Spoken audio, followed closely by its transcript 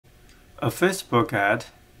A Facebook ad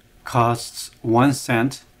costs 1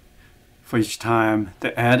 cent for each time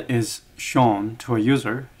the ad is shown to a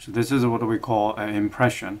user. So this is what we call an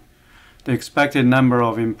impression. The expected number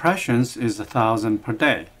of impressions is 1,000 per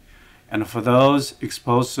day. And for those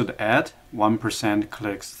exposed to the ad, 1%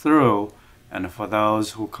 clicks through. And for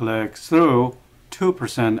those who click through,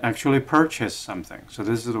 2% actually purchase something. So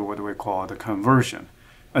this is what we call the conversion.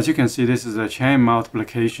 As you can see, this is a chain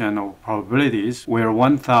multiplication of probabilities where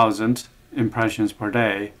 1,000 impressions per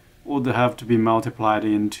day would have to be multiplied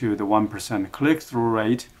into the 1% click-through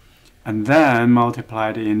rate and then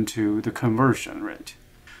multiplied into the conversion rate.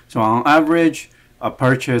 So on average, a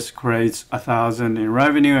purchase creates 1,000 in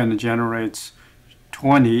revenue and generates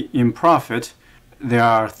 20 in profit. There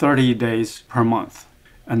are 30 days per month.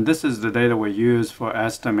 And this is the data we use for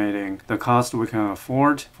estimating the cost we can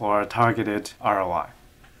afford for a targeted ROI.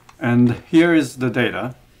 And here is the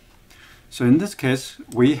data. So in this case,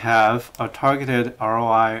 we have a targeted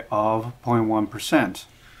ROI of 0.1%.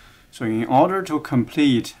 So in order to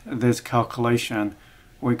complete this calculation,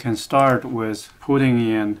 we can start with putting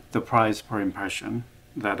in the price per impression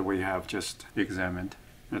that we have just examined.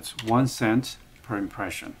 It's 1 cent per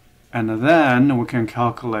impression. And then we can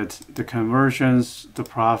calculate the conversions, the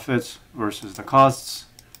profits versus the costs.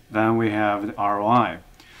 Then we have the ROI.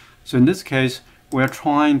 So in this case, we're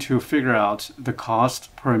trying to figure out the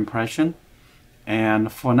cost per impression.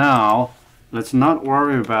 And for now, let's not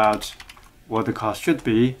worry about what the cost should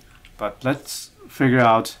be, but let's figure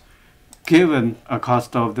out, given a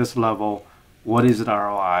cost of this level, what is the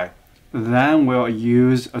ROI? Then we'll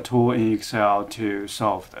use a tool in Excel to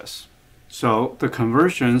solve this. So the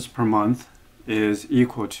conversions per month is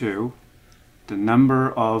equal to the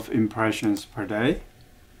number of impressions per day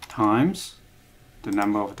times the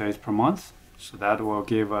number of days per month. So that will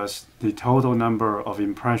give us the total number of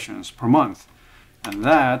impressions per month. And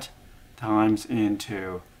that times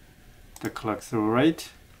into the click-through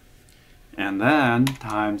rate, and then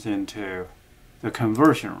times into the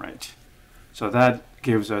conversion rate. So that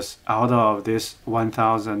gives us, out of this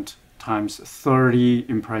 1,000 times 30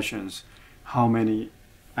 impressions, how many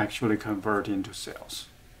actually convert into sales.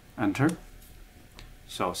 Enter.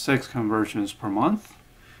 So 6 conversions per month.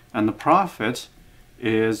 And the profit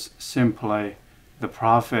is simply the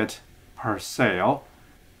profit per sale.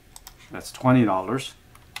 That's $20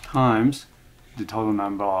 times the total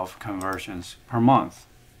number of conversions per month.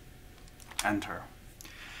 Enter.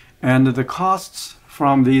 And the costs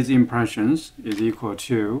from these impressions is equal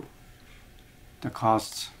to the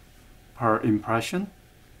costs per impression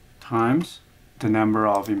times the number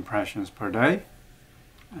of impressions per day,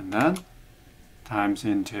 and then times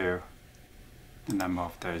into the number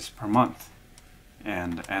of days per month,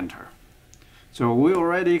 and enter. So we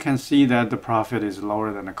already can see that the profit is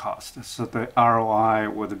lower than the cost. So the ROI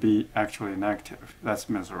would be actually negative. That's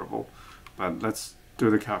miserable. But let's do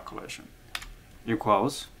the calculation.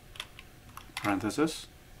 Equals, parenthesis,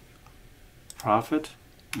 profit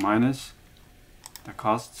minus the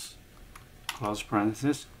costs, close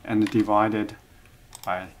parenthesis, and divided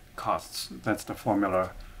by costs. That's the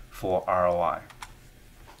formula for ROI.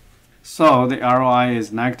 So the ROI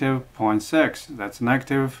is negative 0.6. That's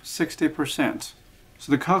negative 60%.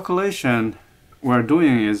 So the calculation we're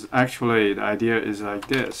doing is actually, the idea is like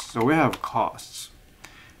this. So we have costs.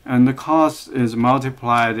 And the cost is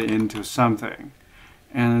multiplied into something.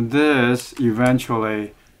 And this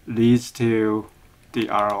eventually leads to the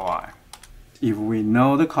ROI. If we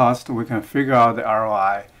know the cost, we can figure out the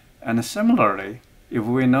ROI. And similarly, if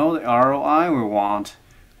we know the ROI we want,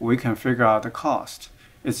 we can figure out the cost.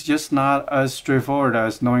 It's just not as straightforward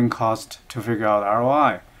as knowing cost to figure out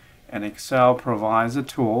ROI. And Excel provides a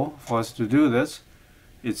tool for us to do this.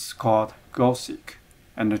 It's called GoSeek.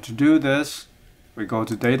 And to do this, we go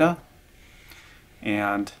to Data,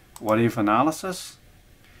 and What If Analysis,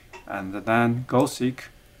 and then GoSeek.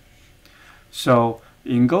 So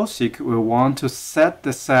in GoSeek, we want to set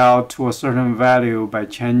the cell to a certain value by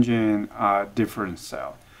changing a different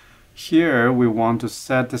cell. Here, we want to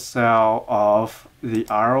set the cell of the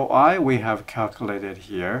ROI we have calculated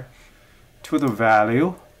here to the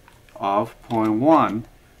value of 0.1.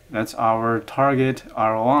 That's our target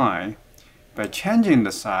ROI. By changing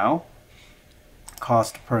the cell,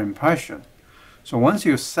 cost per impression. So once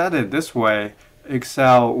you set it this way,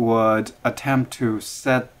 Excel would attempt to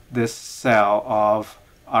set this cell of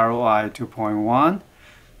ROI to 0.1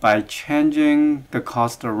 by changing the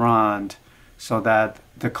cost around so that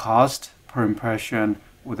the cost per impression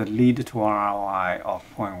would lead to an ROI of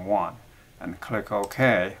 0.1. And click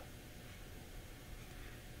OK.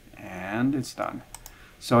 And it's done.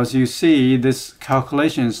 So as you see, this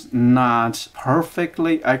calculation is not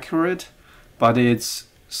perfectly accurate, but it's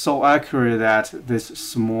so accurate that this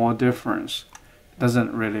small difference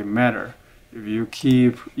doesn't really matter. If you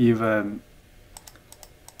keep even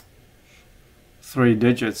 3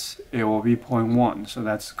 digits, it will be 0.1, so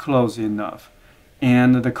that's close enough.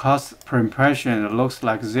 And the cost per impression, it looks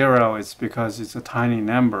like 0, it's because it's a tiny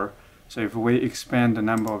number. So if we expand the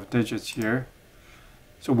number of digits here,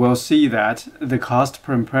 so we'll see that the cost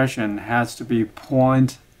per impression has to be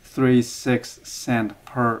 0.36 cent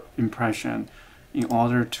per impression in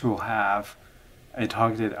order to have a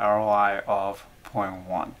targeted ROI of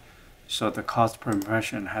 0.1. So the cost per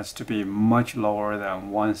impression has to be much lower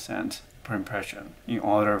than 1 cent per impression in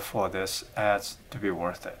order for this ads to be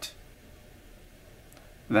worth it.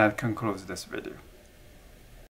 That concludes this video.